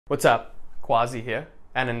What's up? Quasi here,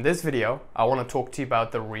 and in this video I want to talk to you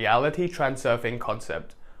about the reality transurfing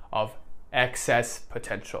concept of excess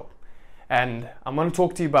potential. And I'm going to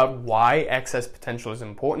talk to you about why excess potential is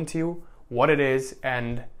important to you, what it is,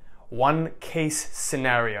 and one case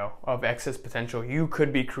scenario of excess potential you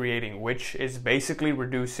could be creating, which is basically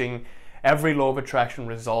reducing every law of attraction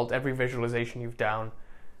result, every visualization you've done,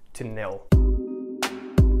 to nil.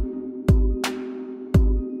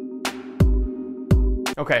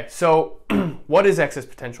 Okay, so what is excess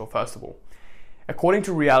potential, first of all? According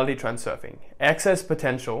to reality transurfing, excess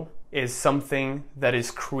potential is something that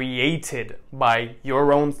is created by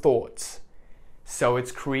your own thoughts. So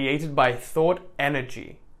it's created by thought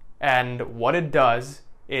energy. And what it does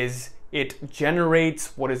is it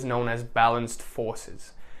generates what is known as balanced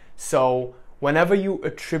forces. So whenever you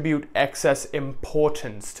attribute excess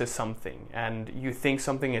importance to something and you think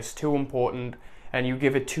something is too important and you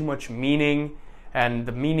give it too much meaning, and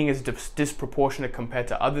the meaning is disproportionate compared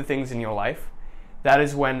to other things in your life, that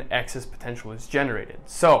is when excess potential is generated.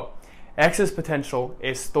 So, excess potential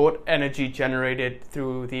is thought energy generated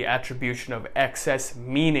through the attribution of excess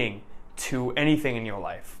meaning to anything in your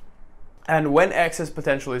life. And when excess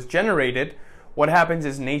potential is generated, what happens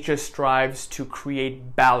is nature strives to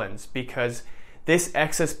create balance, because this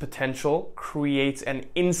excess potential creates an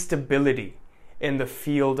instability in the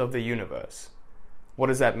field of the universe. What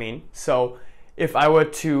does that mean? So, if I were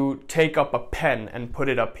to take up a pen and put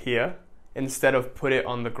it up here instead of put it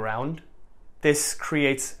on the ground, this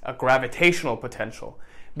creates a gravitational potential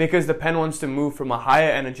because the pen wants to move from a higher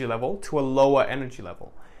energy level to a lower energy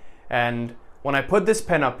level. And when I put this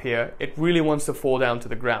pen up here, it really wants to fall down to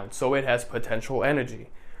the ground, so it has potential energy.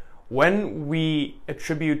 When we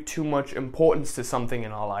attribute too much importance to something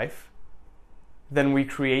in our life, then we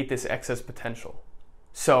create this excess potential.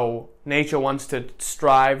 So nature wants to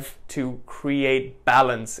strive to create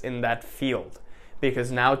balance in that field,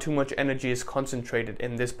 because now too much energy is concentrated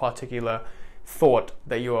in this particular thought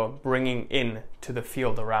that you're bringing in to the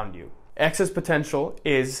field around you. Excess potential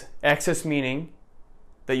is excess meaning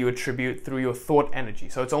that you attribute through your thought energy.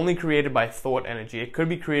 So it's only created by thought energy. It could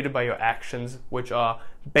be created by your actions, which are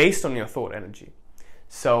based on your thought energy.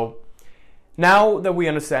 So now that we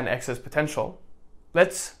understand excess potential,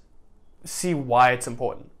 let's see why it's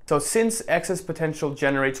important. So since excess potential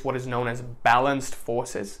generates what is known as balanced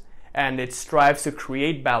forces, and it strives to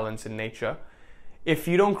create balance in nature, if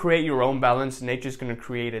you don't create your own balance, nature's going to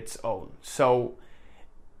create its own. So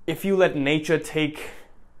if you let nature take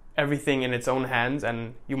everything in its own hands,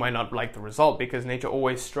 and you might not like the result, because nature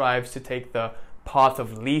always strives to take the path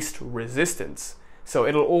of least resistance. So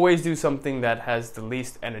it'll always do something that has the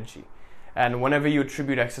least energy. And whenever you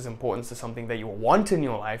attribute excess importance to something that you want in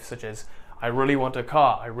your life, such as I really want a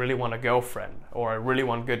car, I really want a girlfriend, or I really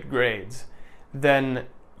want good grades, then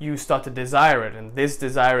you start to desire it, and this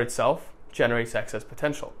desire itself generates excess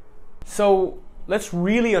potential. So let's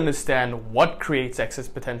really understand what creates excess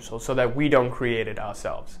potential so that we don't create it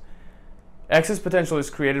ourselves. Excess potential is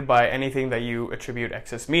created by anything that you attribute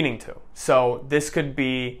excess meaning to. So this could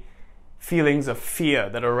be feelings of fear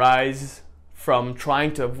that arise from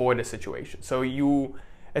trying to avoid a situation. So you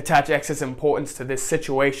attach excess importance to this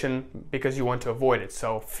situation because you want to avoid it.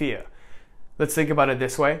 So fear. Let's think about it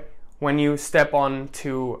this way. When you step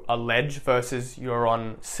onto a ledge versus you're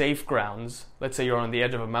on safe grounds, let's say you're on the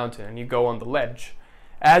edge of a mountain and you go on the ledge.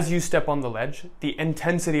 As you step on the ledge, the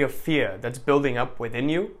intensity of fear that's building up within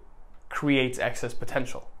you creates excess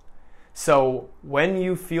potential. So when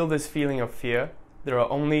you feel this feeling of fear, there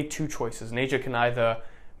are only two choices. Nature can either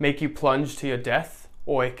make you plunge to your death,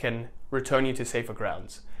 or it can return you to safer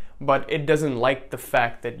grounds. But it doesn't like the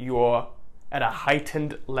fact that you're at a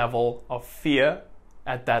heightened level of fear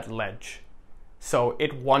at that ledge. So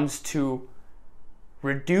it wants to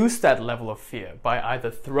reduce that level of fear by either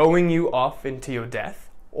throwing you off into your death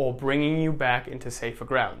or bringing you back into safer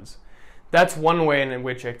grounds. That's one way in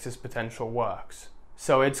which excess potential works.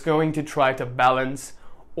 So it's going to try to balance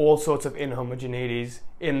all sorts of inhomogeneities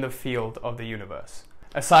in the field of the universe.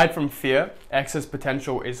 Aside from fear, excess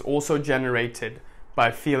potential is also generated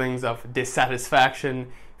by feelings of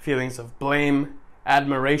dissatisfaction, feelings of blame,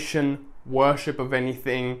 admiration, worship of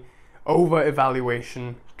anything,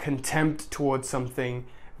 over-evaluation, contempt towards something,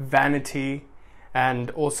 vanity,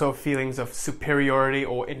 and also feelings of superiority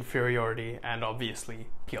or inferiority, and obviously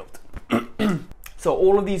guilt. So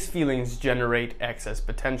all of these feelings generate excess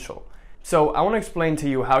potential. So I want to explain to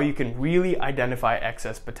you how you can really identify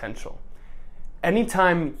excess potential.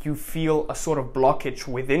 Anytime you feel a sort of blockage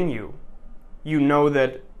within you, you know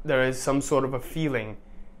that there is some sort of a feeling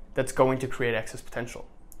that's going to create excess potential.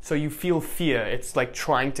 So you feel fear, it's like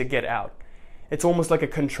trying to get out. it's almost like a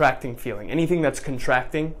contracting feeling. Anything that's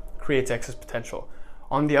contracting creates excess potential.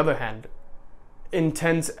 On the other hand,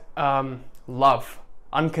 intense love,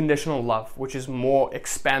 unconditional love, which is more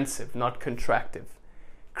expansive, not contractive,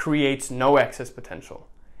 creates no excess potential.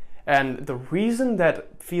 And the reason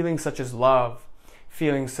that feelings such as love,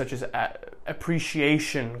 feelings such as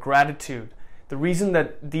appreciation, gratitude, the reason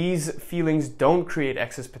that these feelings don't create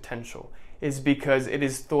excess potential is because it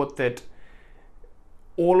is thought that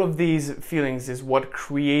all of these feelings is what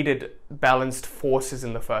created balanced forces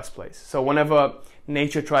in the first place. So whenever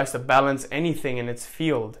nature tries to balance anything in its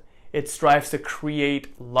field, it strives to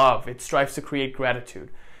create love, it strives to create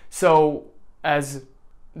gratitude. So as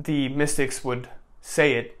the mystics would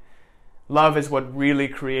say it, love is what really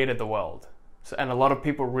created the world. And a lot of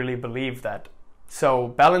people really believe that. So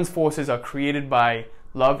balanced forces are created by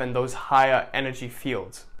love and those higher energy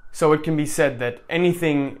fields. So it can be said that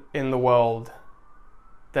anything in the world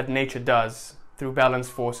that nature does through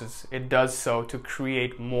balanced forces, it does so to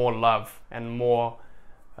create more love and more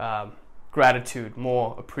gratitude,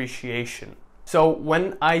 more appreciation. So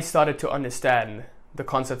when I started to understand the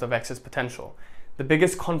concept of excess potential, the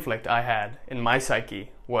biggest conflict I had in my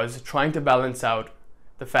psyche was trying to balance out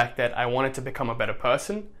the fact that I wanted to become a better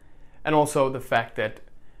person, and also the fact that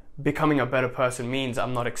becoming a better person means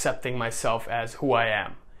I'm not accepting myself as who I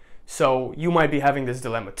am. So you might be having this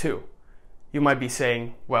dilemma too. You might be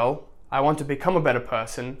saying, well, I want to become a better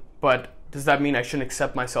person, but does that mean I shouldn't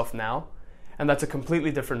accept myself now? And that's a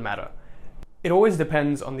completely different matter. It always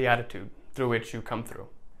depends on the attitude through which you come through.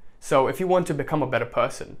 So if you want to become a better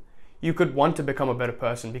person, you could want to become a better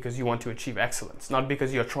person because you want to achieve excellence, not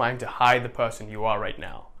because you're trying to hide the person you are right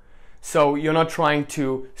now. So you're not trying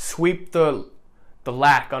to sweep the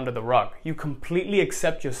lack under the rug. You completely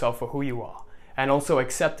accept yourself for who you are. And also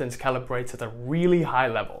acceptance calibrates at a really high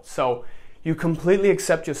level. So you completely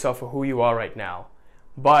accept yourself for who you are right now,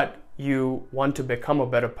 but you want to become a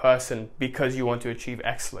better person because you want to achieve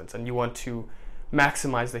excellence and you want to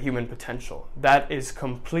maximize the human potential. That is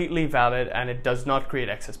completely valid, and it does not create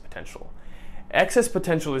excess potential. Excess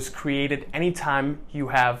potential is created anytime you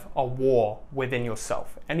have a war within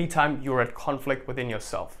yourself, anytime you're at conflict within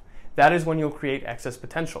yourself. That is when you'll create excess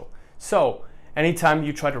potential. So anytime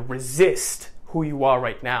you try to resist who you are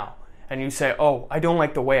right now and you say, oh, I don't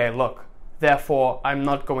like the way I look, therefore I'm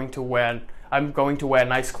going to wear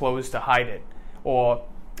nice clothes to hide it, or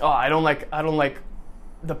oh, I don't like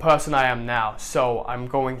the person I am now, so I'm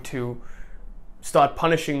going to start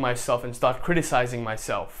punishing myself and start criticizing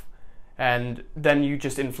myself. And then you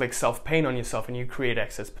just inflict self-pain on yourself and you create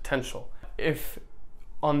excess potential. If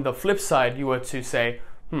on the flip side you were to say,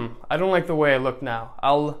 I don't like the way I look now,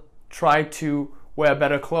 I'll try to wear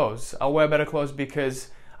better clothes. I'll wear better clothes because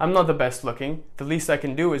I'm not the best looking. The least I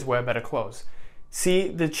can do is wear better clothes. See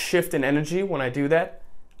the shift in energy when I do that?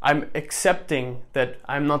 I'm accepting that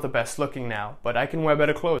I'm not the best looking now, but I can wear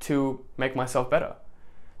better clothes to make myself better.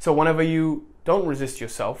 So whenever you don't resist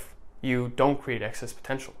yourself, you don't create excess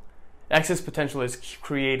potential. Excess potential is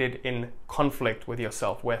created in conflict with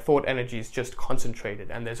yourself, where thought energy is just concentrated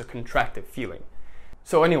and there's a contractive feeling.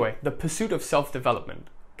 So anyway, the pursuit of self-development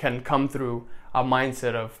can come through a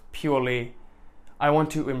mindset of purely, I want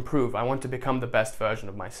to improve, I want to become the best version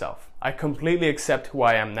of myself. I completely accept who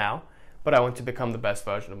I am now, but I want to become the best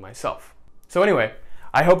version of myself. So anyway,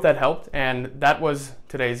 I hope that helped, and that was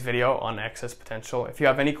today's video on excess potential. If you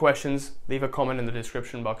have any questions, leave a comment in the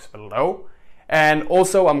description box below. And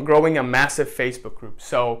also, I'm growing a massive Facebook group,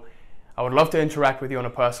 so I would love to interact with you on a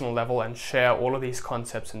personal level and share all of these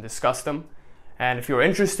concepts and discuss them. And if you're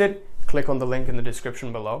interested, click on the link in the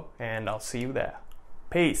description below, and I'll see you there.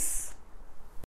 Peace.